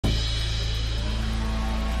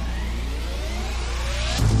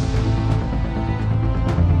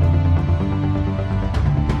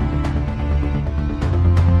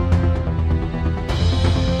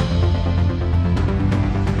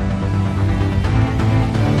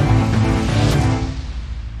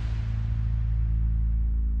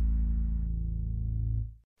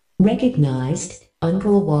Recognized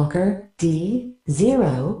Uncle Walker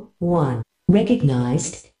D01.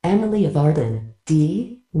 Recognized Emily of Arden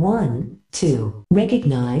D12.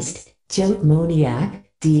 Recognized Joe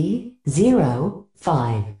Moniac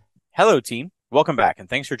D05. Hello, team. Welcome back, and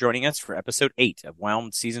thanks for joining us for episode 8 of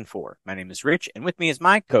Whelmed Season 4. My name is Rich, and with me is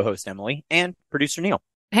my co-host Emily and producer Neil.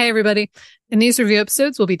 Hey, everybody. In these review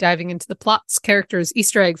episodes, we'll be diving into the plots, characters,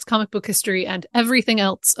 Easter eggs, comic book history, and everything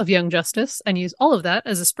else of Young Justice, and use all of that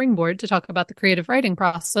as a springboard to talk about the creative writing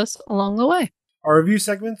process along the way. Our review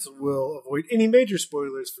segments will avoid any major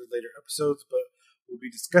spoilers for later episodes, but we'll be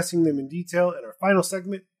discussing them in detail in our final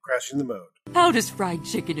segment, Crashing the Mode. How does fried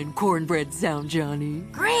chicken and cornbread sound, Johnny?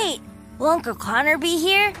 Great! Will Uncle Connor be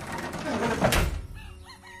here?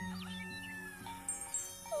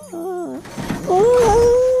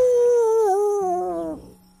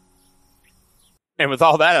 And with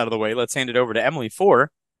all that out of the way, let's hand it over to Emily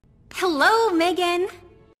for... Hello, Megan!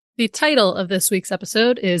 The title of this week's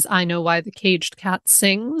episode is I Know Why the Caged Cat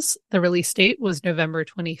Sings. The release date was November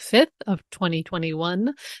 25th of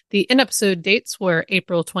 2021. The in-episode dates were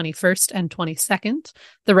April 21st and 22nd.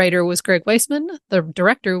 The writer was Greg Weisman, the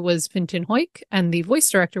director was Vinton Hoyk, and the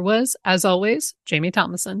voice director was, as always, Jamie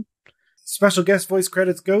Thomason. Special guest voice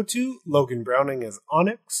credits go to Logan Browning as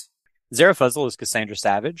Onyx, Zara Fuzzle as Cassandra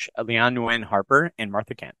Savage, Leon Nguyen Harper, and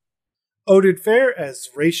Martha Kent. Oded Fair as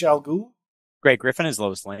Ra's al Ghul, Greg Griffin as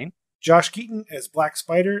Lois Lane, Josh Keaton as Black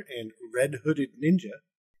Spider and Red Hooded Ninja,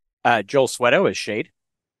 Joel Sweato as Shade,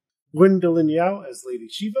 Gwendolyn Yao as Lady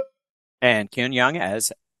Shiva, and Kyun Young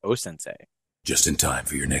as O-Sensei. Just in time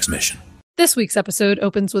for your next mission. This week's episode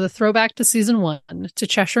opens with a throwback to Season 1, to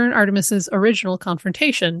Cheshire and Artemis's original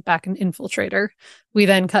confrontation back in Infiltrator. We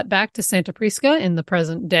then cut back to Santa Prisca in the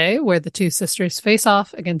present day, where the two sisters face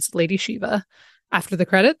off against Lady Shiva. After the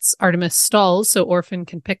credits, Artemis stalls so Orphan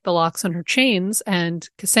can pick the locks on her chains, and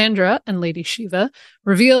Cassandra and Lady Shiva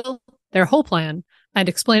reveal their whole plan and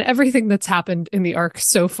explain everything that's happened in the arc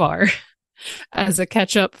so far as a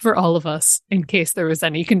catch-up for all of us, in case there was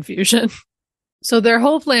any confusion. So their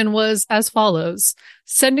whole plan was as follows: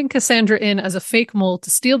 sending Cassandra in as a fake mole to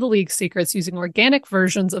steal the League's secrets using organic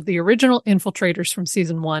versions of the original infiltrators from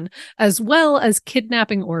Season 1, as well as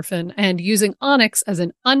kidnapping Orphan and using Onyx as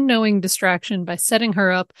an unknowing distraction by setting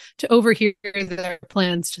her up to overhear their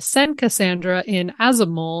plans to send Cassandra in as a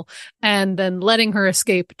mole and then letting her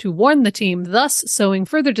escape to warn the team, thus sowing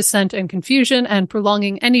further dissent and confusion and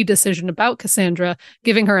prolonging any decision about Cassandra,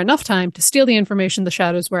 giving her enough time to steal the information the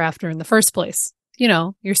Shadows were after in the first place. You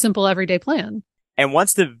know, your simple everyday plan. And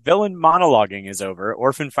once the villain monologuing is over,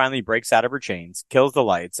 Orphan finally breaks out of her chains, kills the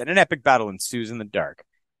lights, and an epic battle ensues in the dark.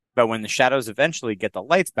 But when the Shadows eventually get the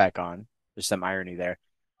lights back on, there's some irony there,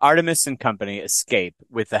 Artemis and company escape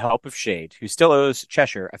with the help of Shade, who still owes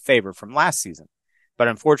Cheshire a favor from last season. But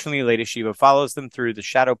unfortunately, Lady Shiva follows them through the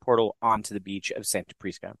shadow portal onto the beach of Santa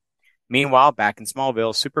Prisca. Meanwhile, back in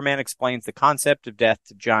Smallville, Superman explains the concept of death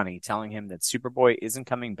to Johnny, telling him that Superboy isn't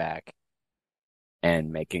coming back.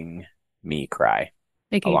 And making me cry.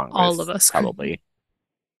 Making along all with of us probably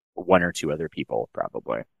one or two other people,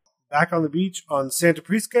 probably. Back on the beach on Santa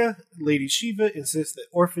Prisca, Lady Shiva insists that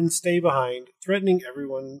Orphan stay behind, threatening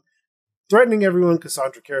everyone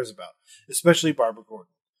Cassandra cares about, especially Barbara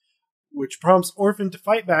Gordon, which prompts Orphan to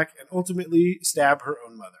fight back and ultimately stab her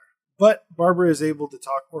own mother. But Barbara is able to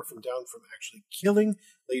talk Orphan down from actually killing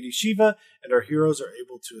Lady Shiva, and our heroes are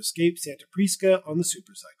able to escape Santa Prisca on the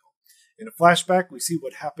supercycle. In a flashback, we see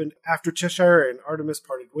what happened after Cheshire and Artemis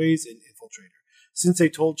parted ways in Infiltrator. Sensei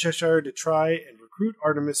told Cheshire to try and recruit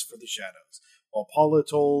Artemis for the Shadows, while Paula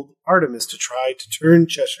told Artemis to try to turn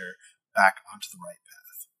Cheshire back onto the right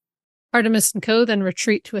path. Artemis and co. then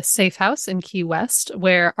retreat to a safe house in Key West,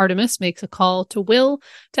 where Artemis makes a call to Will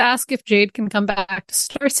to ask if Jade can come back to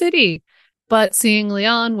Star City. But seeing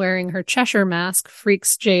Leon wearing her Cheshire mask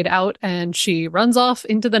freaks Jade out, and she runs off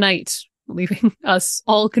into the night, leaving us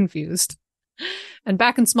all confused. And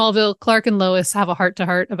back in Smallville, Clark and Lois have a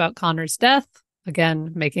heart-to-heart about Connor's death,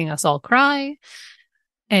 again making us all cry.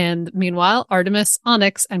 And meanwhile, Artemis,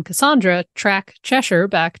 Onyx, and Cassandra track Cheshire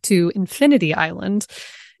back to Infinity Island.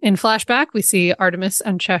 In flashback, we see Artemis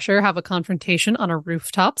and Cheshire have a confrontation on a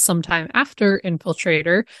rooftop sometime after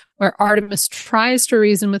Infiltrator, where Artemis tries to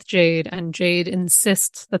reason with Jade, and Jade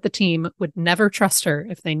insists that the team would never trust her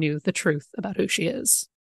if they knew the truth about who she is.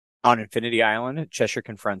 On Infinity Island, Cheshire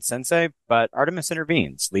confronts Sensei, but Artemis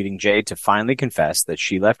intervenes, leading Jade to finally confess that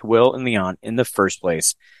she left Will and Leon in the first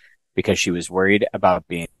place because she was worried about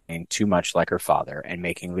being too much like her father and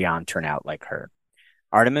making Leon turn out like her.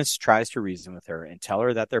 Artemis tries to reason with her and tell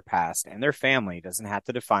her that their past and their family doesn't have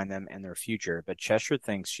to define them and their future, but Cheshire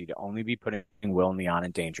thinks she'd only be putting Will and Leon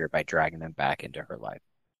in danger by dragging them back into her life.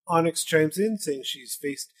 Onyx chimes in, saying she's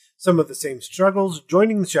faced some of the same struggles,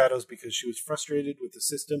 joining the shadows because she was frustrated with the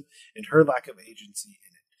system and her lack of agency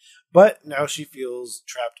in it. But now she feels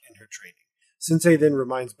trapped in her training. Sensei then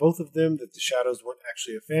reminds both of them that the shadows weren't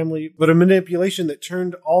actually a family, but a manipulation that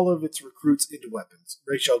turned all of its recruits into weapons.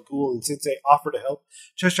 Rachel Ghoul and Sensei offer to help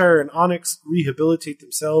Cheshire and Onyx rehabilitate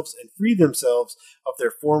themselves and free themselves of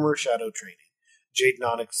their former shadow training. Jade and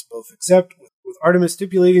Onyx both accept, with Artemis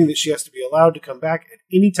stipulating that she has to be allowed to come back at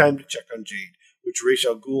any time to check on Jade, which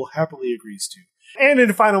Rachel Ghoul happily agrees to. And in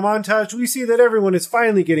a final montage, we see that everyone is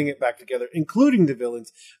finally getting it back together, including the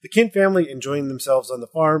villains, the Kent family enjoying themselves on the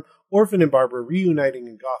farm, Orphan and Barbara reuniting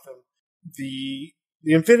in Gotham, the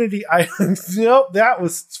Infinity Island. Nope, that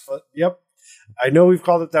was fun. Yep. I know we've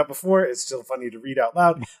called it that before. It's still funny to read out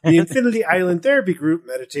loud. The Infinity Island Therapy Group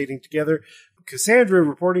meditating together, Cassandra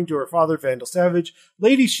reporting to her father, Vandal Savage,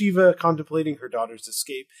 Lady Shiva contemplating her daughter's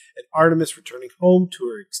escape, and Artemis returning home to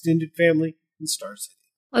her extended family in Star City.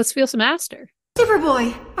 Let's feel some Aster.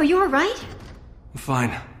 Superboy, are you alright? I'm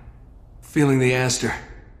fine. Feeling the Aster.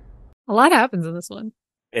 A lot happens in this one.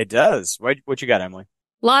 It does. What you got, Emily?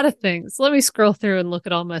 A lot of things. Let me scroll through and look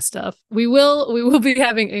at all my stuff. We will be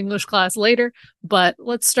having English class later, but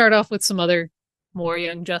let's start off with some other more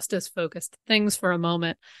Young Justice focused things for a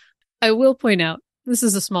moment. I will point out, this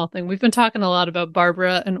is a small thing. We've been talking a lot about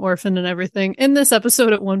Barbara and Orphan and everything. In this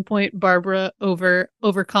episode, at one point, Barbara over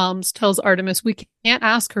comms tells Artemis we can't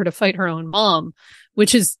ask her to fight her own mom,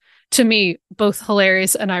 which is, to me, both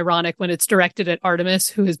hilarious and ironic when it's directed at Artemis,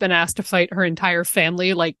 who has been asked to fight her entire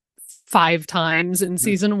family like 5 times in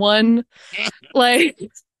season 1. Like,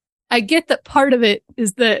 I get that part of it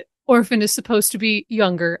is that Orphan is supposed to be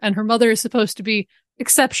younger and her mother is supposed to be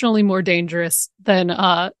exceptionally more dangerous than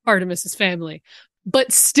Artemis's family.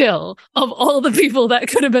 But still, of all the people that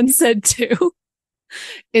could have been said to,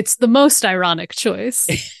 it's the most ironic choice.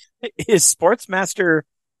 Is Sportsmaster,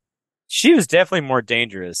 she was definitely more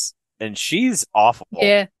dangerous, and she's awful.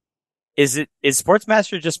 Yeah. Is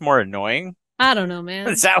Sportsmaster just more annoying? I don't know, man.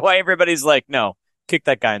 Is that why everybody's like, no, kick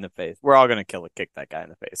that guy in the face? We're all going to kick that guy in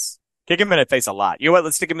the face. Kick him in the face a lot. You know what?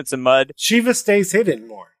 Let's stick him in some mud. Shiva stays hidden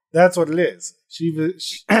more. That's what it is. Shiva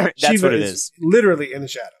what it is. Literally in the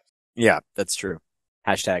shadows. Yeah, that's true.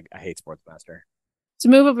 Hashtag I hate Sportsmaster. To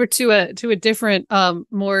move over to a different,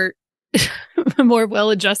 more more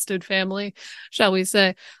well-adjusted family, shall we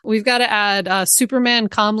say. We've got to add Superman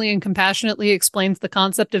calmly and compassionately explains the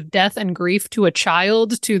concept of death and grief to a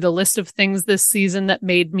child to the list of things this season that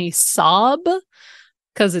made me sob,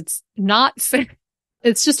 because it's not fair.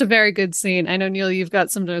 It's just a very good scene. I know, Neil, you've got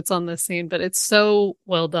some notes on this scene, but it's so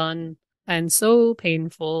well done and so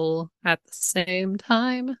painful at the same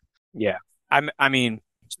time. Yeah. I mean,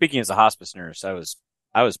 speaking as a hospice nurse, I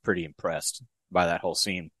was pretty impressed by that whole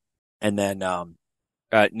scene. And then,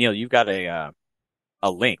 Neil, you've got a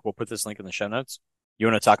link. We'll put this link in the show notes. You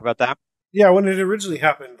want to talk about that? Yeah, when it originally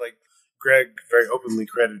happened, like, Greg very openly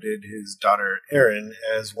credited his daughter Erin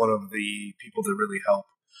as one of the people to really help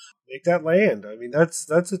make that land. I mean, that's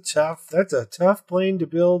a tough plane to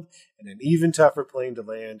build and an even tougher plane to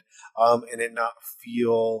land, and it not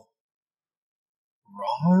feel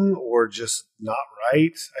wrong or just not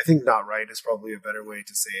right. I think not right is probably a better way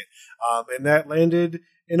to say it. And that landed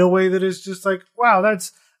in a way that is just like, wow,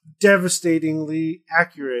 that's devastatingly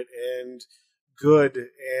accurate and good.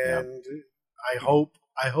 And yeah. I hope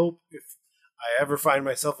if I ever find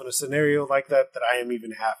myself in a scenario like that I am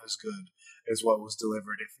even half as good as what was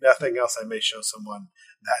delivered. If nothing else, I may show someone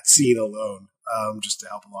that scene alone, just to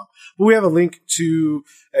help along. But we have a link to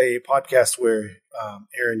a podcast where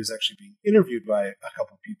Erin is actually being interviewed by a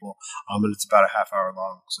couple people, and it's about a half hour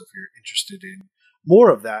long. So if you're interested in more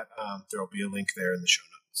of that, there will be a link there in the show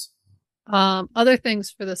notes. Other things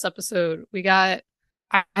for this episode, we got,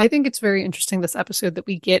 I think it's very interesting this episode that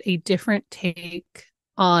we get a different take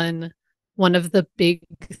on one of the big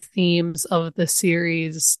themes of the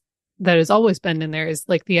series that has always been in there, is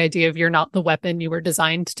like the idea of you're not the weapon you were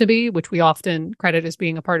designed to be, which we often credit as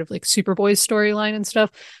being a part of like Superboy's storyline and stuff.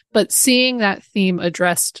 But seeing that theme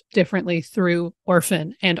addressed differently through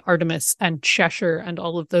Orphan and Artemis and Cheshire and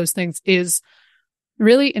all of those things is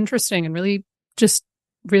really interesting and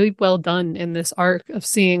really well done in this arc of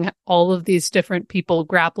seeing all of these different people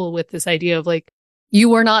grapple with this idea of like, you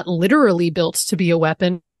were not literally built to be a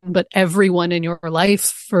weapon, but everyone in your life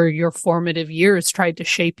for your formative years tried to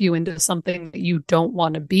shape you into something that you don't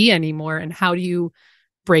want to be anymore. And how do you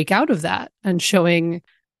break out of that? And showing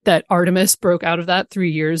that Artemis broke out of that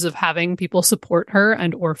 3 years of having people support her,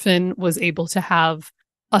 and Orphan was able to have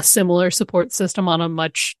a similar support system on a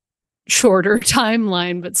much shorter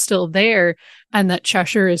timeline, but still there. And that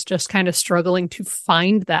Cheshire is just kind of struggling to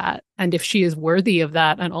find that. And if she is worthy of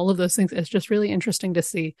that and all of those things, it's just really interesting to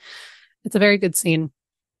see. It's a very good scene.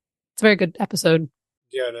 It's a very good episode.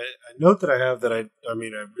 Yeah, and a note that I have that I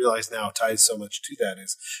realize now ties so much to that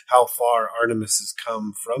is how far Artemis has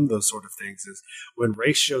come from those sort of things. Is when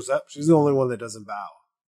Race shows up, she's the only one that doesn't bow.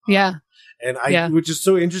 Yeah. Which is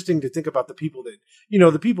so interesting to think about the people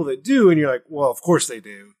that do, and you're like, well, of course they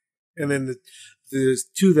do. And then the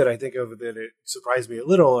two that I think of that it surprised me a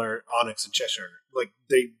little are Onyx and Cheshire. Like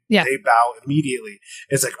they bow immediately.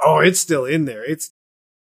 It's like, oh, it's still in there.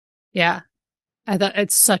 Yeah. I thought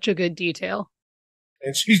it's such a good detail.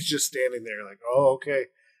 And she's just standing there like, oh, okay.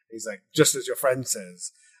 He's like, just as your friend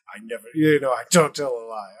says, I don't tell a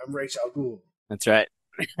lie. I'm Ra's al Ghul. That's right.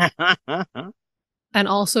 And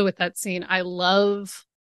also with that scene, I love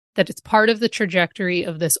that it's part of the trajectory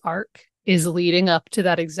of this arc is leading up to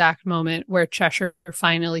that exact moment where Cheshire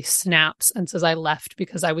finally snaps and says, I left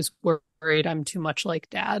because I was worried I'm too much like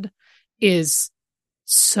Dad, is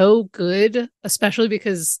so good, especially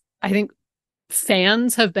because I think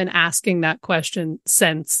fans have been asking that question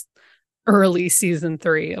since early season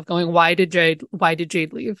 3 of going, why did Jade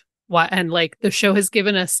leave? Why? And like the show has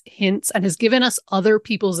given us hints and has given us other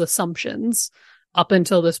people's assumptions up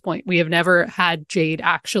until this point. We have never had Jade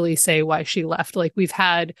actually say why she left. Like we've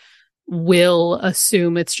had Will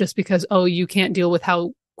assume it's just because, oh, you can't deal with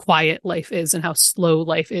how quiet life is and how slow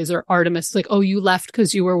life is, or Artemis like, oh, you left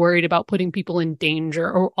because you were worried about putting people in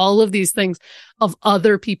danger, or all of these things of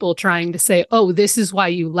other people trying to say, oh, this is why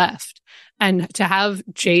you left. And to have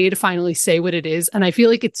Jade finally say what it is, and I feel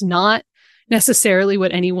like it's not necessarily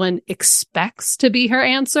what anyone expects to be her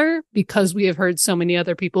answer, because we have heard so many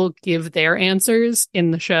other people give their answers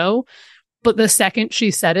in the show. But the second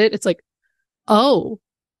she said it, it's like, oh,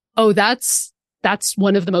 that's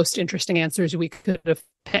one of the most interesting answers we could have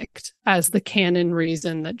picked as the canon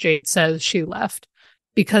reason that Jade says she left,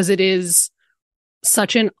 because it is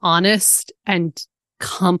such an honest and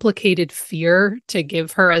complicated fear to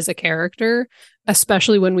give her as a character,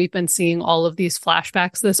 especially when we've been seeing all of these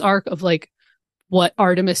flashbacks this arc of like what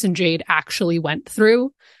Artemis and Jade actually went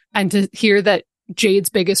through. And to hear that Jade's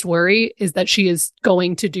biggest worry is that she is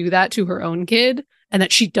going to do that to her own kid and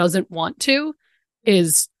that she doesn't want to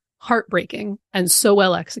is heartbreaking and so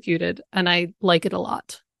well executed. And I like it a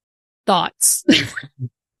lot. Thoughts?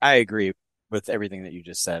 I agree with everything that you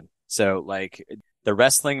just said. So like the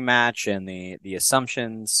wrestling match and the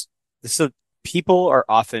assumptions, so people are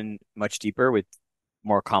often much deeper with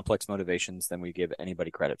more complex motivations than we give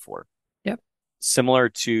anybody credit for. Yep. Similar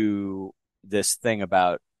to this thing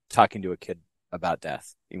about talking to a kid about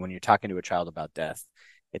death. When you're talking to a child about death,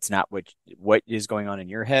 it's not what is going on in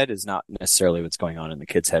your head is not necessarily what's going on in the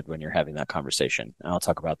kid's head when you're having that conversation. And I'll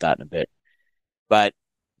talk about that in a bit. But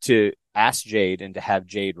to ask Jade and to have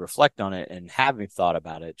Jade reflect on it and having thought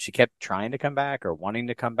about it, she kept trying to come back or wanting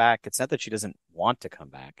to come back. It's not that she doesn't want to come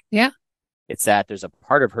back. Yeah. It's that there's a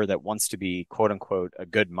part of her that wants to be, quote unquote, a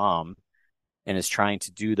good mom and is trying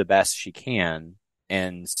to do the best she can.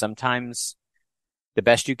 And sometimes the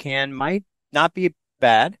best you can might not be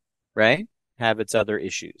bad, right? Have its other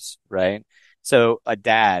issues, right? So a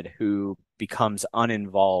dad who becomes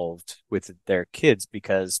uninvolved with their kids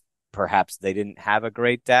because perhaps they didn't have a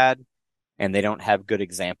great dad and they don't have good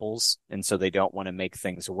examples, and so they don't want to make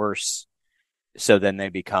things worse. So then they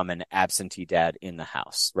become an absentee dad in the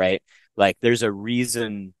house, right? Like there's a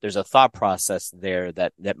reason, there's a thought process there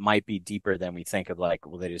that might be deeper than we think of, like,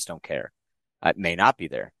 well, they just don't care. It may not be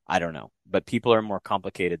there. I don't know. But people are more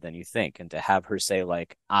complicated than you think. And to have her say,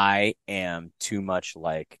 like, I am too much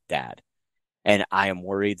like Dad. And I am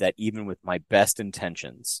worried that even with my best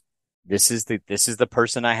intentions, this is the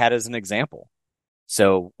person I had as an example.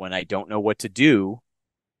 So when I don't know what to do,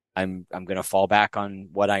 I'm going to fall back on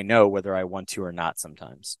what I know, whether I want to or not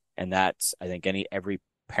sometimes. And that's, I think every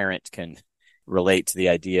parent can relate to the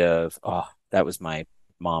idea of, oh, that was my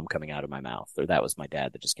mom coming out of my mouth, or that was my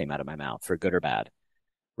dad that just came out of my mouth, for good or bad,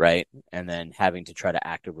 right? And then having to try to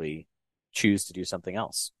actively choose to do something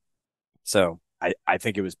else. So I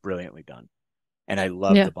think it was brilliantly done, and I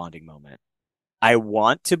love the bonding moment. I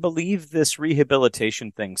want to believe this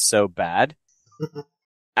rehabilitation thing so bad,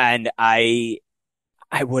 and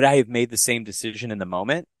would I have made the same decision in the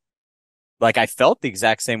moment? Like I felt the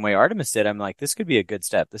exact same way Artemis did. I'm like, this could be a good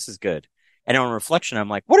step. This is good. And on reflection, I'm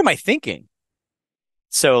like, what am I thinking?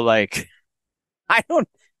 So like, I don't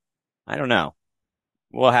know.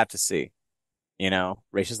 We'll have to see. You know,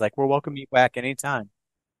 Rachel's like, we'll welcome you back anytime.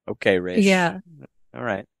 Okay, Rish. Yeah. All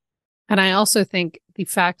right. And I also think the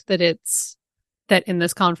fact that that in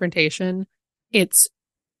this confrontation, it's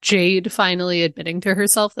Jade finally admitting to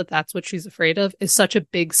herself that that's what she's afraid of is such a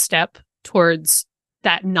big step towards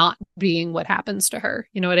that not being what happens to her.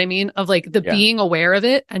 You know what I mean? Of like the being aware of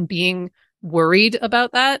it and being worried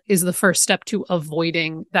about that is the first step to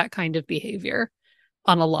avoiding that kind of behavior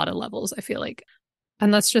on a lot of levels, I feel like.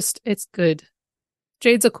 And that's just, it's good.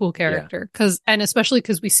 Jade's a cool character and especially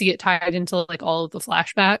because we see it tied into like all of the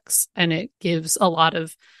flashbacks and it gives a lot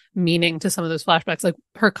of meaning to some of those flashbacks. Like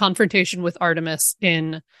her confrontation with Artemis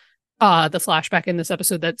in the flashback in this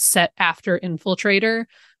episode that's set after Infiltrator,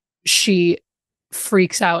 she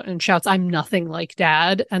freaks out and shouts, "I'm nothing like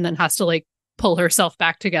Dad," and then has to like pull herself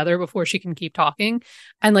back together before she can keep talking.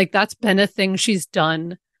 And like that's been a thing she's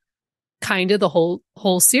done kind of the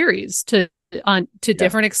whole series to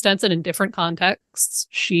different extents and in different contexts.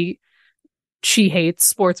 She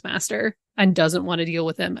hates Sportsmaster and doesn't want to deal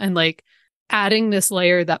with him. And like adding this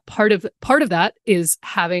layer that part of that is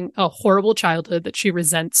having a horrible childhood that she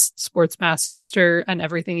resents Sportsmaster and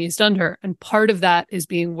everything he's done to her. And part of that is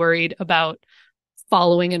being worried about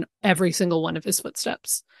following in every single one of his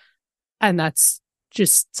footsteps. And that's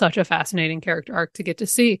just such a fascinating character arc to get to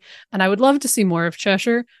see. And I would love to see more of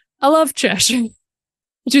Cheshire. I love Cheshire,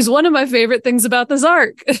 which is one of my favorite things about this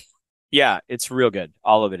arc. Yeah, it's real good.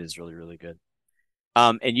 All of it is really, really good.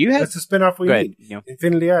 And you had... That's a spinoff we need.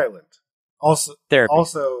 Infinity Island. Also, Therapy.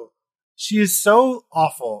 Also, she is so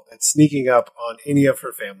awful at sneaking up on any of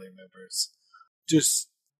her family members. Just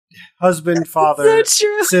husband, father,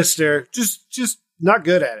 sister. Just not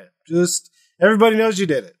good at it. Just everybody knows you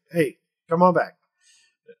did it. Hey, come on back.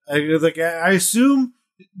 I assume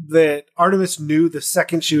that Artemis knew the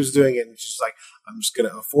second she was doing it, and she's like, I'm just going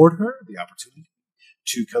to afford her the opportunity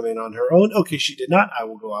to come in on her own. Okay, she did not. I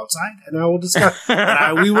will go outside and I will discuss.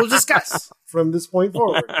 We will discuss from this point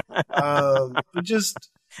forward. Just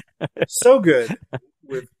so good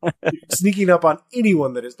with sneaking up on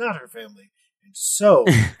anyone that is not her family, and so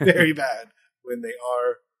very bad when they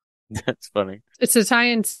are. That's funny. It's a tie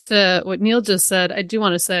into what Neil just said. I do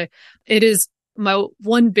want to say it is my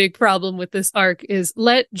one big problem with this arc is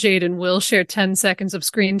let Jade and Will share 10 seconds of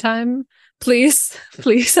screen time. Please,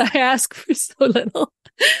 I ask for so little.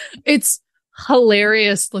 It's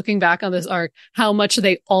hilarious looking back on this arc, how much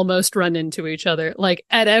they almost run into each other. Like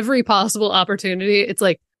at every possible opportunity, it's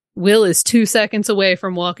like Will is 2 seconds away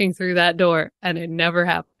from walking through that door and it never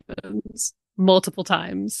happens multiple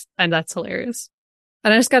times. And that's hilarious.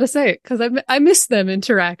 And I just got to say it because I miss them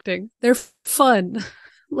interacting. They're fun.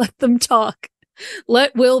 Let them talk.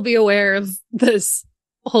 Let Will be aware of this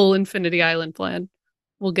whole Infinity Island plan.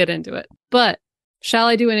 We'll get into it. But shall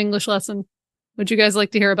I do an English lesson? Would you guys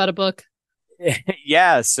like to hear about a book?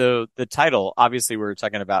 Yeah. So the title, obviously, we were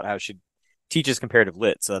talking about how she teaches comparative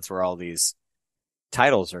lit. So that's where all these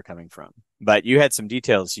titles are coming from. But you had some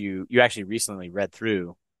details. You actually recently read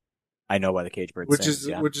through I Know Why the Cage Bird Sings.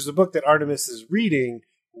 Which is a book that Artemis is reading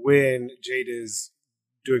when Jade is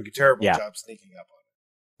doing a terrible job sneaking up on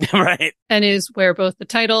it. Right. And is where both the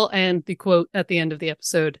title and the quote at the end of the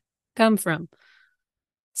episode come from.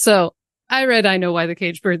 So I read I Know Why the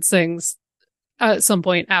Cage Bird Sings at some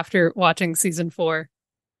point after watching season 4,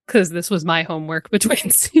 because this was my homework between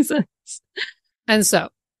seasons. And so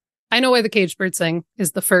I Know Why the Cage Bird Sing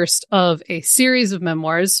is the first of a series of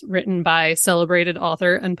memoirs written by celebrated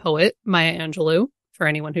author and poet Maya Angelou, for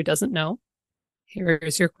anyone who doesn't know.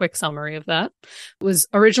 Here's your quick summary of that. It was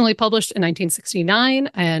originally published in 1969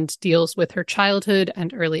 and deals with her childhood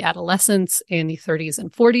and early adolescence in the 30s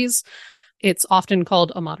and 40s. It's often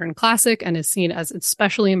called a modern classic and is seen as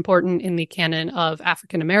especially important in the canon of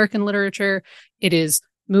African American literature. It is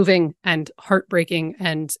moving and heartbreaking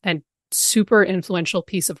and super influential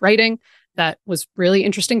piece of writing that was really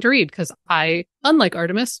interesting to read because unlike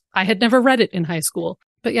Artemis, I had never read it in high school.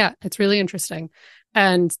 But yeah, it's really interesting.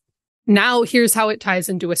 And now here's how it ties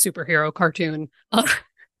into a superhero cartoon.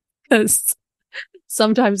 Because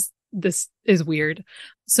sometimes this is weird.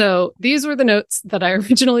 So these were the notes that I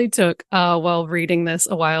originally took while reading this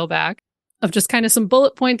a while back of just kind of some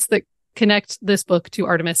bullet points that connect this book to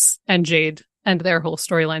Artemis and Jade and their whole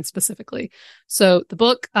storyline specifically. So the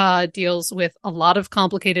book deals with a lot of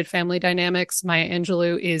complicated family dynamics. Maya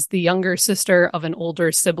Angelou is the younger sister of an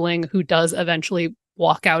older sibling who does eventually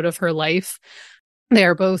walk out of her life. They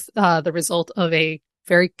are both the result of a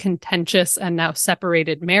very contentious and now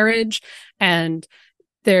separated marriage, and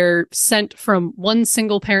they're sent from one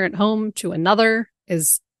single parent home to another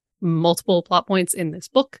is multiple plot points in this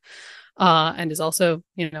book, and is also,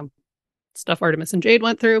 stuff Artemis and Jade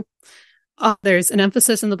went through. There's an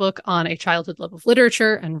emphasis in the book on a childhood love of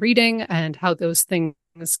literature and reading and how those things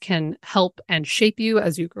can help and shape you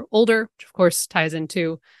as you grow older, which of course ties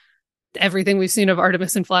into everything we've seen of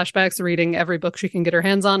Artemis in flashbacks, reading every book she can get her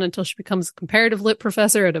hands on until she becomes a comparative lit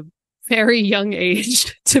professor at a very young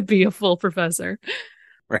age to be a full professor.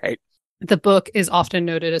 Right. The book is often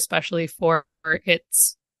noted, especially for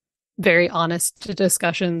its very honest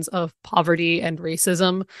discussions of poverty and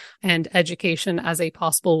racism and education as a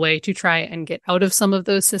possible way to try and get out of some of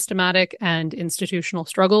those systematic and institutional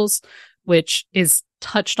struggles, which is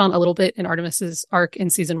touched on a little bit in Artemis's arc in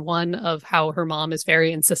season 1 of how her mom is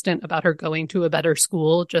very insistent about her going to a better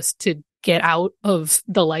school just to get out of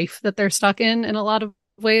the life that they're stuck in a lot of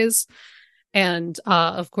ways. And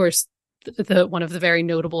of course, the one of the very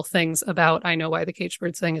notable things about I Know Why the Caged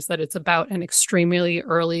Bird Sing is that it's about an extremely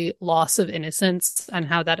early loss of innocence and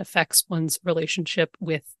how that affects one's relationship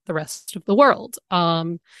with the rest of the world.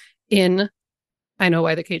 In I Know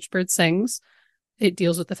Why the Caged Bird Sings, it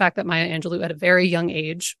deals with the fact that Maya Angelou at a very young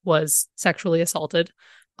age was sexually assaulted,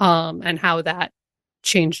 and how that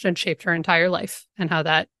changed and shaped her entire life, and how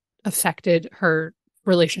that affected her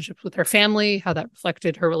relationships with her family, how that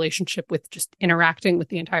reflected her relationship with just interacting with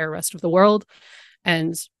the entire rest of the world.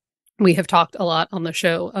 And we have talked a lot on the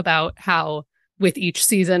show about how with each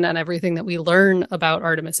season and everything that we learn about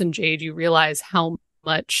Artemis and Jade, you realize how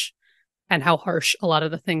much and how harsh a lot of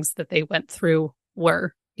the things that they went through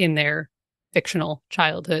were in their fictional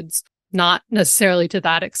childhoods. Not necessarily to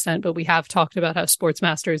that extent, but we have talked about how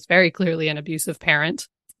Sportsmaster is very clearly an abusive parent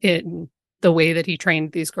in the way that he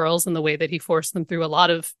trained these girls and the way that he forced them through a lot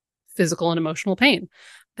of physical and emotional pain.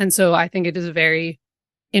 And so I think it is a very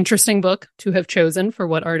interesting book to have chosen for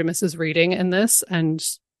what Artemis is reading in this, and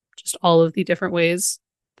just all of the different ways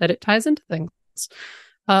that it ties into things.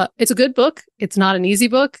 It's a good book. It's not an easy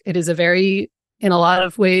book. It is in a lot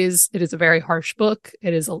of ways, it is a very harsh book.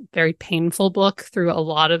 It is a very painful book through a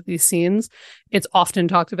lot of these scenes. It's often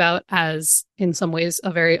talked about as, in some ways, a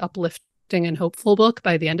very uplifting and hopeful book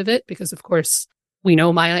by the end of it, because of course we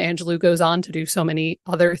know Maya Angelou goes on to do so many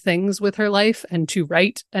other things with her life and to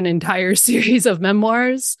write an entire series of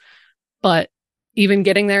memoirs. But even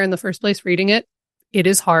getting there in the first place, reading it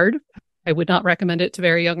is hard. I would not recommend it to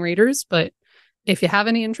very young readers, but if you have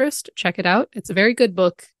any interest, check it out. It's a very good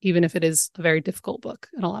book, even if it is a very difficult book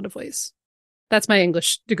in a lot of ways. That's my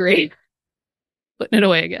English degree. Putting it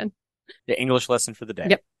away again. The English lesson for the day.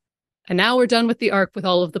 Yep. And now we're done with the arc with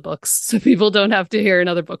all of the books, so people don't have to hear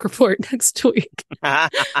another book report next week. What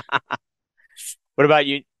about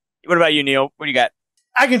you? What about you, Neil? What do you got?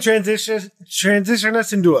 I can transition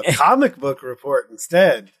us into a comic book report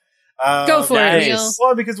instead. Go for it, Neil.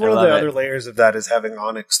 Well, because one of the other layers of that is having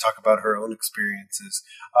Onyx talk about her own experiences.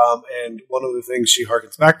 And one of the things she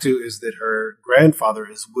harkens back to is that her grandfather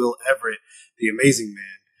is Will Everett, the Amazing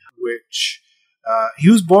Man, which he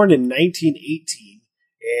was born in 1918.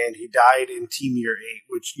 And he died in Teen Year 8,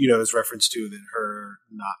 which, is reference to that her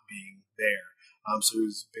not being there. So he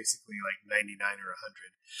was basically like 99 or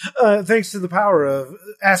 100. Thanks to the power of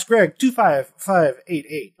Ask Greg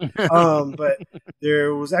 25588. But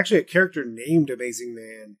there was actually a character named Amazing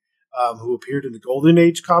Man who appeared in the Golden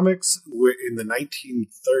Age comics in the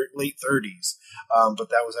late 30s. But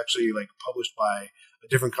that was actually published by a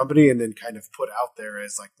different company and then kind of put out there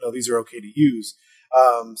as no, these are okay to use.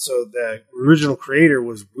 So the original creator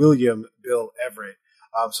was William Bill Everett.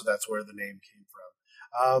 So that's where the name came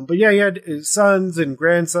from. But yeah, he had sons and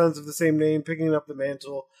grandsons of the same name picking up the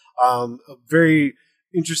mantle. Very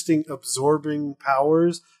interesting, absorbing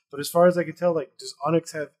powers. But as far as I can tell, does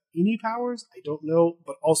Onyx have any powers? I don't know.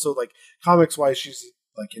 But also, comics wise, she's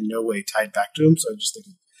in no way tied back to him. So I just think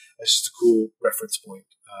that's just a cool reference point.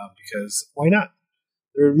 Because why not?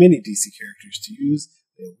 There are many DC characters to use,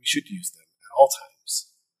 and we should use them at all times.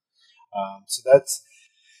 So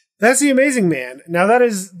that's the Amazing Man. Now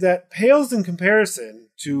that pales in comparison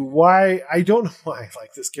to why I don't know why I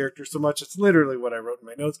like this character so much. It's literally what I wrote in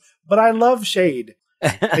my notes, but I love Shade.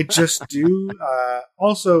 I just do.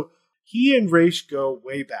 Also, he and Raish go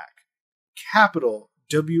way back. Capital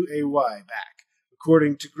WAY back,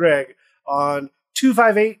 according to Greg on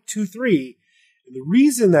 25823. And the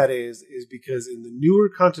reason that is because in the newer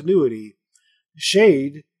continuity,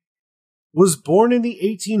 Shade was born in the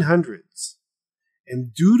 1800s.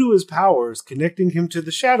 And due to his powers connecting him to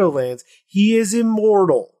the Shadowlands, he is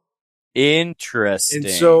immortal. Interesting.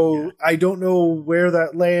 And so I don't know where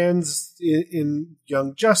that lands in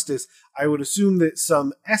Young Justice. I would assume that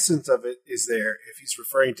some essence of it is there if he's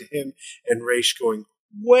referring to him and Raish going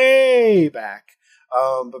way back.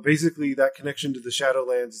 But basically that connection to the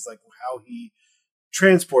Shadowlands is how he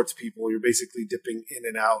transports people. You're basically dipping in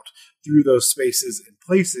and out through those spaces and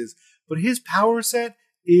places. But his power set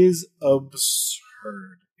is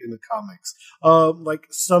absurd in the comics. Like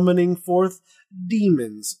summoning forth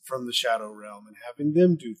demons from the Shadow Realm and having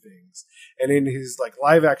them do things. And in his like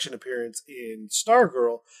live action appearance in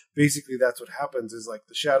Stargirl, basically that's what happens is like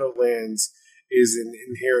the Shadowlands is an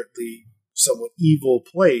inherently somewhat evil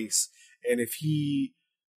place. And if he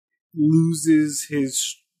loses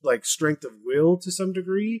his like strength of will to some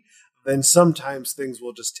degree, then sometimes things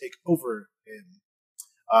will just take over him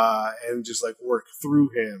and just like work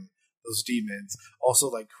through him, those demons. Also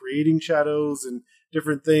like creating shadows and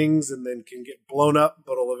different things, and then can get blown up,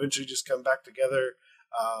 but will eventually just come back together.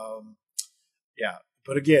 Yeah,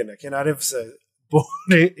 but again, I cannot emphasize, born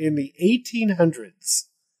in the 1800s.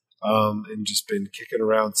 And just been kicking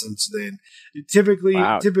around since then. Typically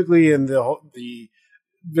in the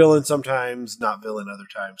villain sometimes, not villain other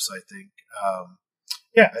times. So I think,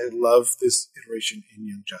 I love this iteration in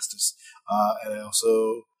Young Justice. And I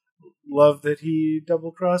also love that he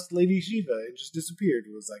double-crossed Lady Shiva and just disappeared.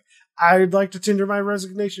 It was like, I'd like to tender my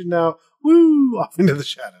resignation now. Woo! Off into the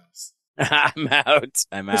shadows. I'm out.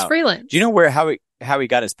 It's freelance. Do you know how he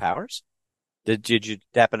got his powers? Did you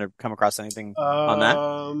happen to come across anything on that?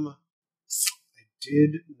 I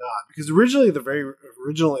did not, because originally the very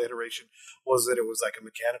original iteration was that it was like a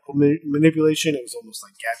mechanical manipulation. It was almost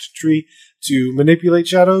like gadgetry to manipulate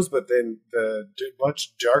shadows, but then the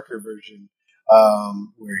much darker version,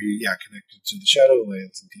 where he connected to the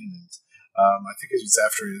Shadowlands and demons. I think it was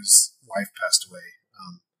after his wife passed away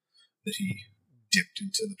that he dipped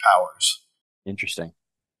into the powers. Interesting.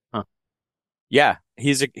 Yeah,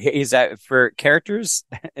 he's for characters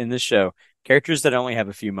in this show, characters that only have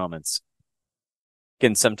a few moments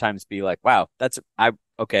can sometimes be like, wow,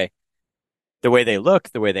 okay. The way they look,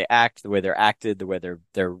 the way they act, the way they're acted, the way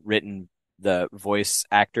they're written, the voice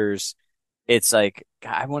actors. It's like,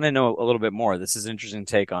 God, I want to know a little bit more. This is an interesting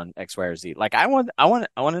take on X, Y, or Z. Like, I want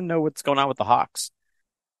to know what's going on with the Hawks.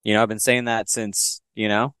 I've been saying that since,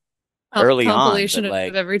 early compilation on.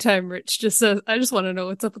 Of every time Rich just says, I just want to know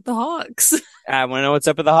what's up with the Hawks. I want to know what's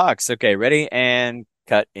up with the Hawks. Okay, ready and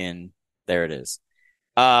cut in. There it is.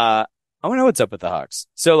 I want to know what's up with the Hawks.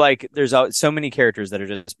 So like, there's so many characters that are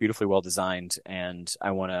just beautifully well designed, and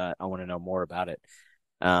I want to know more about it.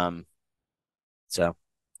 So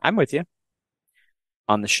I'm with you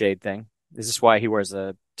on the shade thing. Is this why he wears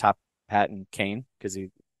a top hat and cane? Because he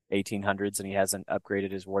 1800s and he hasn't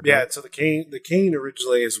upgraded his wardrobe? Yeah, so the cane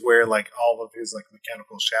originally is where like all of his like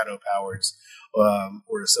mechanical shadow powers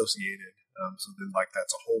were associated. So then like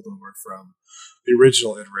that's a holdover from the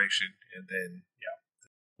original iteration, and then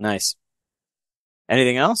Nice.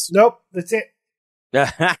 Anything else? Nope, that's it.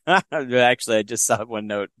 Actually, I just saw one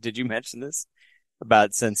note. Did you mention this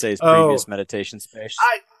about Sensei's previous meditation space?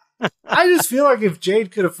 I just feel like if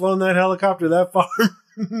Jade could have flown that helicopter that far,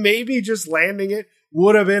 maybe just landing it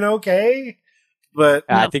would have been okay. But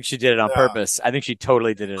I think she did it on purpose. I think she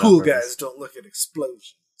totally did it on purpose. Cool guys don't look at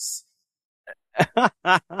explosions.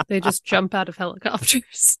 They just jump out of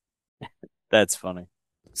helicopters. That's funny.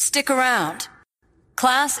 Stick around.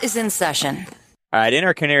 Class is in session. All right, in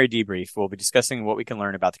our Canary Debrief, we'll be discussing what we can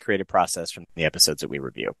learn about the creative process from the episodes that we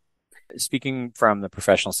review. Speaking from the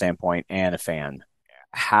professional standpoint and a fan,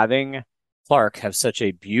 having Clark have such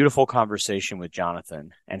a beautiful conversation with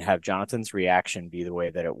Jonathan and have Jonathan's reaction be the way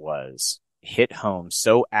that it was hit home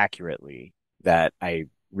so accurately that I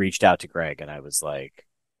reached out to Greg and I was like,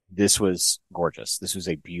 this was gorgeous. This was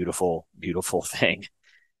a beautiful, beautiful thing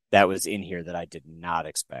that was in here that I did not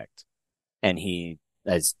expect. And he,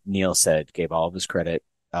 as Neil said, gave all the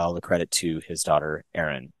credit to his daughter,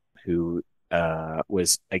 Erin, who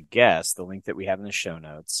was a guest, the link that we have in the show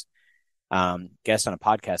notes, guest on a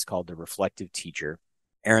podcast called The Reflective Teacher.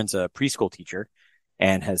 Erin's a preschool teacher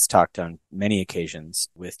and has talked on many occasions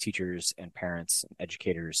with teachers and parents and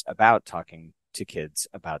educators about talking to kids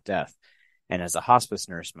about death. And as a hospice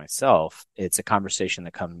nurse myself, it's a conversation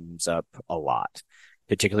that comes up a lot,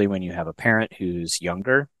 particularly when you have a parent who's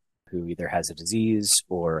younger, who either has a disease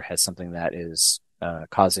or has something that is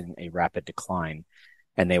causing a rapid decline.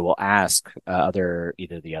 And they will ask the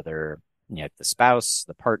spouse,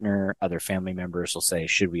 the partner, other family members will say,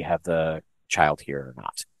 should we have the child here or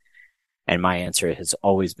not? And my answer has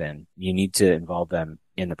always been, you need to involve them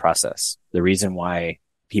in the process. The reason why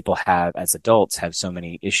people as adults have so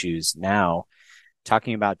many issues now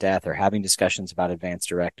talking about death or having discussions about advanced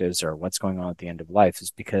directives or what's going on at the end of life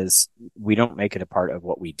is because we don't make it a part of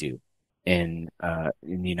what we do. In the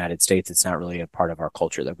United States, it's not really a part of our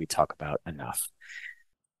culture that we talk about enough.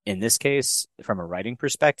 In this case, from a writing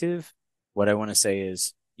perspective, what I want to say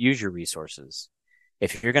is use your resources.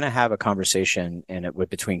 if you're going to have a conversation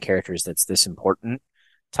between characters that's this important,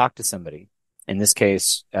 talk to somebody. In this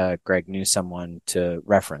case, Greg knew someone to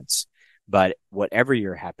reference, but whatever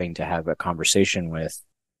you're happening to have a conversation with,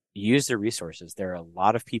 use the resources. There are a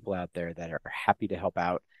lot of people out there that are happy to help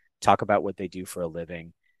out, talk about what they do for a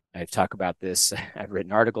living. I've talked about this. I've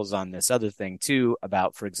written articles on this other thing too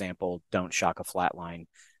about, for example, don't shock a flatline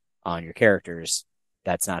on your characters.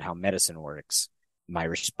 That's not how medicine works. My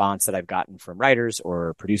response that I've gotten from writers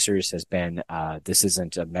or producers has been, this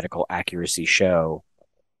isn't a medical accuracy show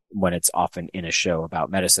when it's often in a show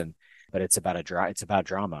about medicine, but it's about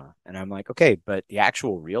drama. And I'm like, okay, but the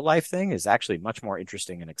actual real life thing is actually much more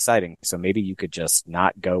interesting and exciting. So maybe you could just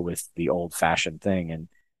not go with the old fashioned thing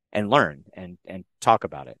and learn and talk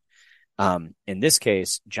about it. In this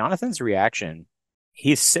case, Jonathan's reaction,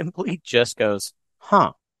 he simply just goes,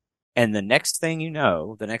 huh. And the next thing you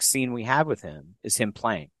know, the next scene we have with him is him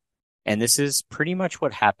playing. And this is pretty much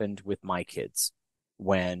what happened with my kids.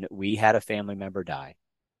 When we had a family member die,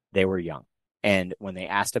 they were young. And when they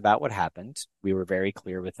asked about what happened, we were very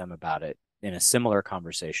clear with them about it in a similar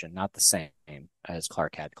conversation, not the same as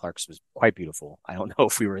Clark had. Clark's was quite beautiful. I don't know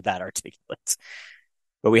if we were that articulate,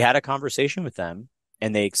 but we had a conversation with them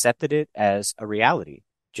and they accepted it as a reality.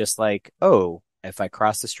 Just like, oh, if I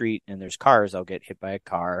cross the street and there's cars, I'll get hit by a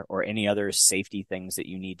car, or any other safety things that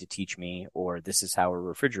you need to teach me, or this is how a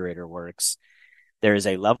refrigerator works. There is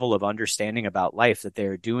a level of understanding about life that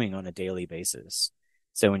they're doing on a daily basis.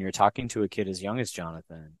 So when you're talking to a kid as young as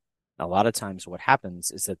Jonathan, a lot of times what happens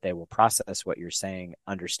is that they will process what you're saying,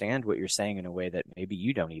 understand what you're saying in a way that maybe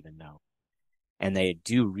you don't even know. And they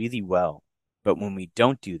do really well. But when we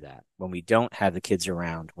don't do that, when we don't have the kids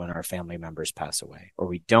around when our family members pass away, or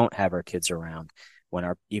we don't have our kids around when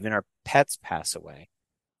even our pets pass away.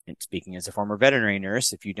 And speaking as a former veterinary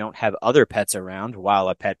nurse, if you don't have other pets around while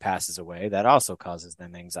a pet passes away, that also causes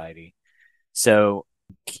them anxiety. So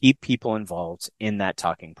keep people involved in that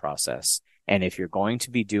talking process. And if you're going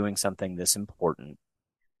to be doing something this important,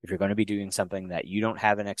 if you're going to be doing something that you don't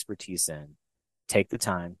have an expertise in, take the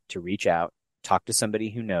time to reach out, talk to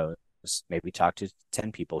somebody who knows, maybe talk to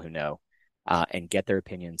 10 people who know, and get their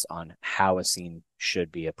opinions on how a scene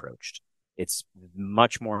should be approached. It's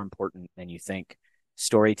much more important than you think.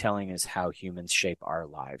 Storytelling is how humans shape our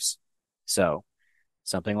lives. So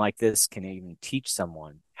something like this can even teach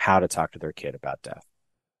someone how to talk to their kid about death.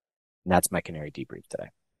 And that's my Canary Debrief today.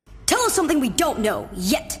 Tell us something we don't know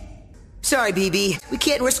yet. Sorry, BB. We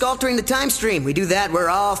can't risk altering the time stream. We do that, we're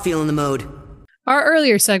all feeling the mode. Our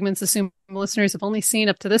earlier segments assume listeners have only seen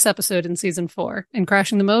up to this episode in Season 4. In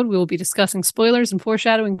Crashing the Mode, we will be discussing spoilers and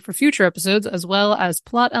foreshadowing for future episodes, as well as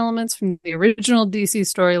plot elements from the original DC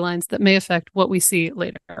storylines that may affect what we see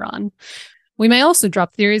later on. We may also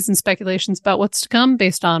drop theories and speculations about what's to come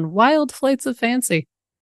based on wild flights of fancy.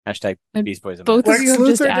 Hashtag Beast Boys. Both of you have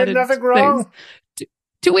just added nothing wrong.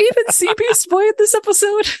 Do we even see Beast Boy in this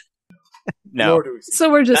episode? No.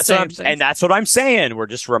 So we're just saying and that's what I'm saying. We're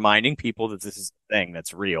just reminding people that this is a thing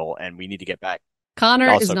that's real and we need to get back.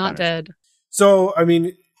 Connor is not dead. So, I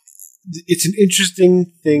mean, it's an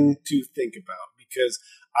interesting thing to think about because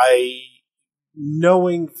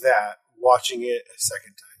knowing that, watching it a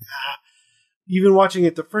second time, even watching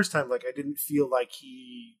it the first time, like I didn't feel like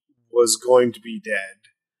he was going to be dead.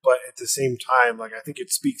 But at the same time, like I think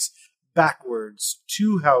it speaks backwards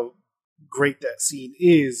to how great that scene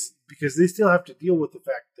is, because they still have to deal with the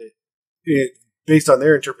fact that based on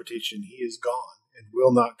their interpretation, he is gone and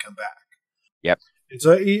will not come back. Yep. And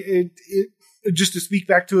so it just to speak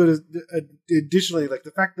back to it, additionally, like the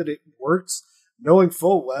fact that it works, knowing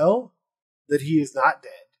full well that he is not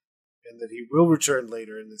dead and that he will return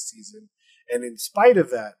later in this season. And in spite of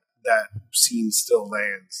that, that scene still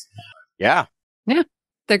lands. Yeah. Yeah.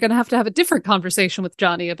 They're going to have a different conversation with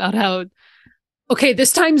Johnny about how, okay,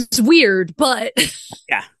 this time's weird, but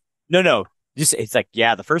yeah, no, just it's like,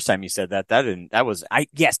 yeah, the first time you said that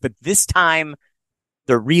yes, but this time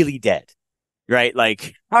they're really dead, right?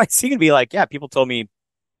 Like, how is he gonna be like, yeah, people told me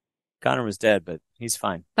Connor was dead, but he's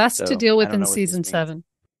fine. That's so, to deal with in season 7,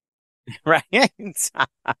 right?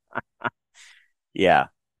 Yeah,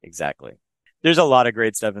 exactly. There's a lot of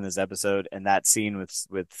great stuff in this episode, and that scene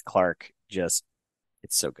with Clark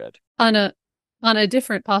it's so good. On a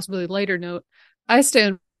different, possibly lighter note, I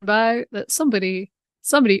stand by that somebody,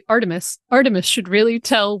 Artemis should really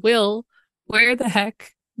tell Will where the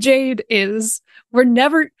heck Jade is. We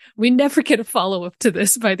never get a follow up to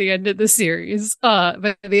this by the end of the series.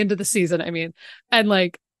 By the end of the season, I mean. And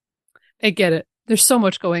like, I get it. There's so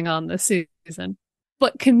much going on this season.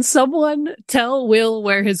 But can someone tell Will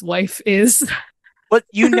where his wife is? But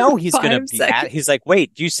you know he's going to 5 be seconds. he's like,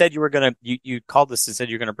 wait, you said you were going to, you called us and said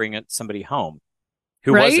you're going to bring somebody home.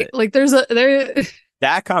 Who was Right? it? Like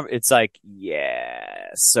It's like, yeah.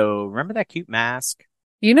 So remember that cute mask?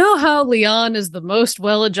 You know how Leon is the most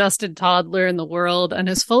well-adjusted toddler in the world and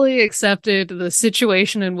has fully accepted the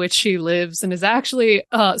situation in which she lives and is actually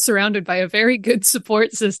surrounded by a very good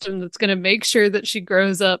support system that's going to make sure that she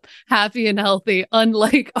grows up happy and healthy,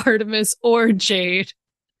 unlike Artemis or Jade.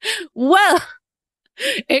 Well,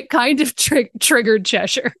 it kind of triggered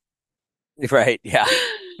Cheshire. Right, yeah.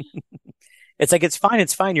 It's like, it's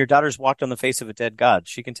fine. Your daughter's walked on the face of a dead god.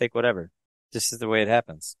 She can take whatever. This is the way it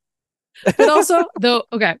happens. But also, though,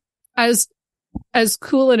 okay, as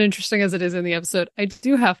cool and interesting as it is in the episode, I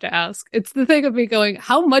do have to ask. It's the thing of me going,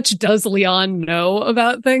 how much does Leon know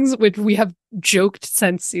about things? Which we have joked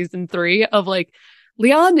since season 3 of like,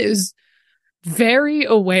 Leon is very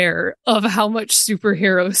aware of how much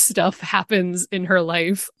superhero stuff happens in her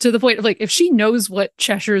life to the point of like, if she knows what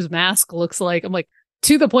Cheshire's mask looks like, I'm like,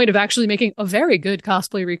 to the point of actually making a very good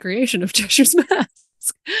cosplay recreation of Cheshire's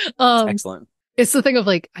mask. Excellent. It's the thing of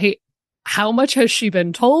like, how much has she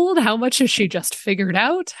been told? How much has she just figured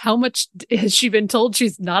out? How much has she been told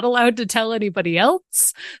she's not allowed to tell anybody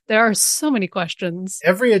else? There are so many questions.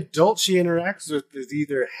 Every adult she interacts with is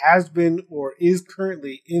either has been or is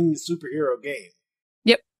currently in the superhero game.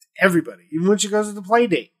 Yep. Everybody. Even when she goes to the play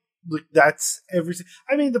date. Look, that's everything.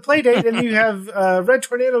 I mean, the play date, and you have Red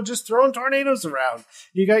Tornado just throwing tornadoes around.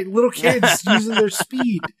 You got little kids using their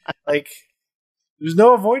speed. Like, there's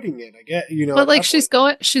no avoiding it. I get, But like, she's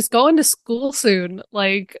going to school soon.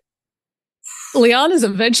 Like, Leon is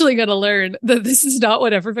eventually going to learn that this is not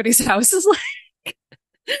what everybody's house is like.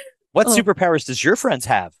 What superpowers does your friends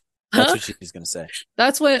have? That's what she's going to say.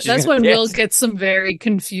 That's when Will gets some very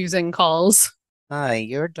confusing calls.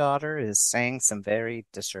 Your daughter is saying some very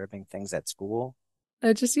disturbing things at school.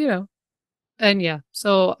 Just, and yeah.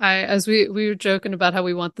 So as we were joking about how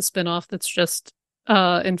we want the spinoff that's just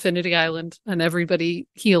Infinity Island and everybody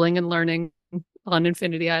healing and learning on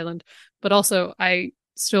Infinity Island. But also I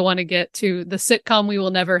still want to get to the sitcom we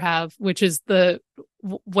will never have, which is the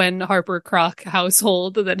when Harper Croc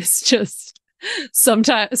household that is just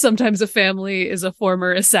sometimes a family is a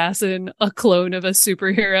former assassin, a clone of a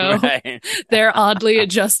superhero, right. Their oddly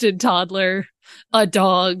adjusted toddler, a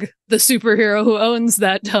dog, the superhero who owns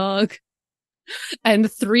that dog,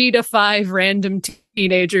 and 3 to 5 random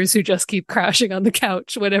teenagers who just keep crashing on the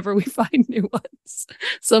couch whenever we find new ones.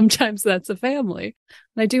 Sometimes that's a family.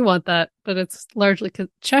 And I do want that, but it's largely because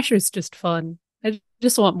Cheshire's just fun. I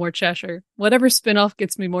just want more Cheshire. Whatever spinoff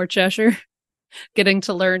gets me more Cheshire, getting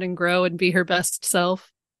to learn and grow and be her best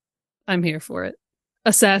self, I'm here for it.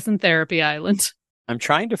 Assassin Therapy Island. I'm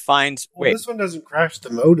trying to find... Well, this one doesn't crash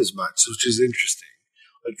the mode as much, which is interesting.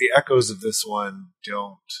 Like, the echoes of this one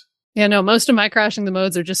don't. Yeah, no, most of my crashing the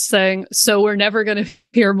modes are just saying, so we're never going to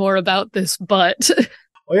hear more about this, but...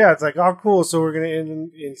 Oh, yeah, it's like, oh, cool, so we're going to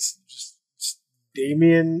end in just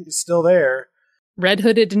Damien is still there. Red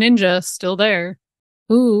Hooded Ninja still there.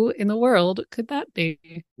 Who in the world could that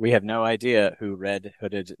be? We have no idea who Red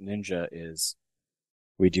Hooded Ninja is.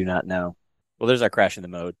 We do not know. Well, there's our crashing the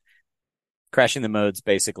mode. Crashing the modes,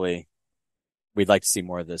 basically, we'd like to see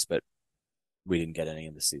more of this, but we didn't get any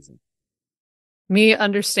in this season. Me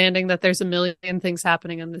understanding that there's a million things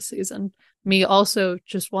happening in this season. Me also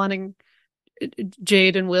just wanting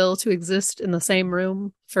Jade and Will to exist in the same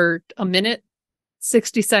room for a minute.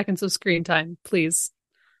 60 seconds of screen time, please.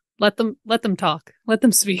 Let them talk. Let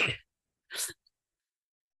them speak.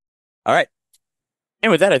 All right.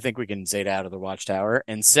 And with that, I think we can zeta out of the Watchtower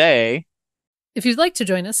and say... If you'd like to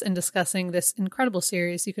join us in discussing this incredible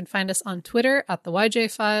series, you can find us on Twitter at the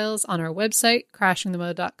YJ Files, on our website,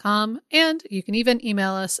 crashingthemode.com, and you can even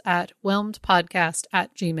email us at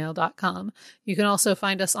whelmedpodcast@gmail.com. You can also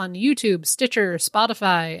find us on YouTube, Stitcher,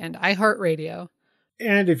 Spotify, and iHeartRadio.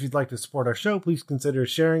 And if you'd like to support our show, please consider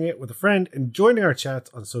sharing it with a friend and joining our chats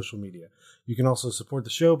on social media. You can also support the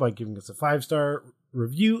show by giving us a 5-star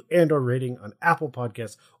review and or rating on Apple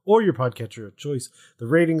Podcasts or your podcatcher of choice. The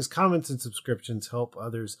ratings, comments, and subscriptions help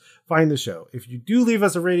others find the show. If you do leave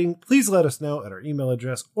us a rating, please let us know at our email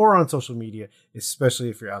address or on social media, especially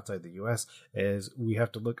if you're outside the US, as we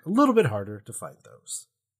have to look a little bit harder to find those.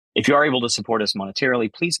 If you are able to support us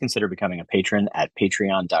monetarily, please consider becoming a patron at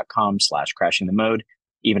patreon.com/crashingthemode.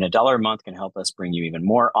 Even $1 a month can help us bring you even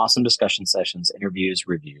more awesome discussion sessions, interviews,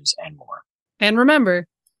 reviews, and more. And remember,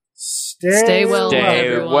 stay well,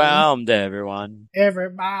 everyone. Whelmed, everyone.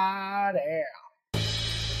 Everybody.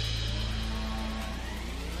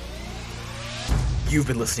 You've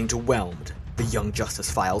been listening to Whelmed, the Young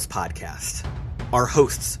Justice Files podcast. Our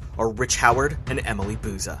hosts are Rich Howard and Emily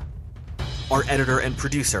Booza. Our editor and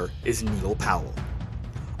producer is Neil Powell.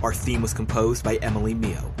 Our theme was composed by Emily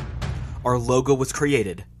Mio. Our logo was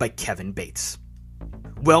created by Kevin Bates.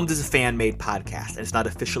 Whelmed is a fan-made podcast and is not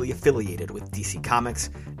officially affiliated with DC Comics,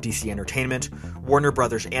 DC Entertainment, Warner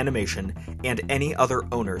Brothers Animation, and any other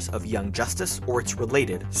owners of Young Justice or its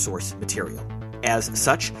related source material. As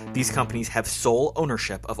such, these companies have sole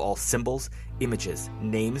ownership of all symbols, images,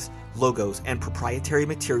 names, logos, and proprietary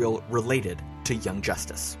material related to Young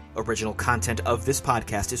Justice. Original content of this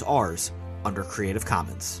podcast is ours under Creative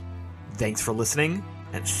Commons. Thanks for listening,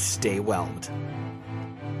 and stay whelmed.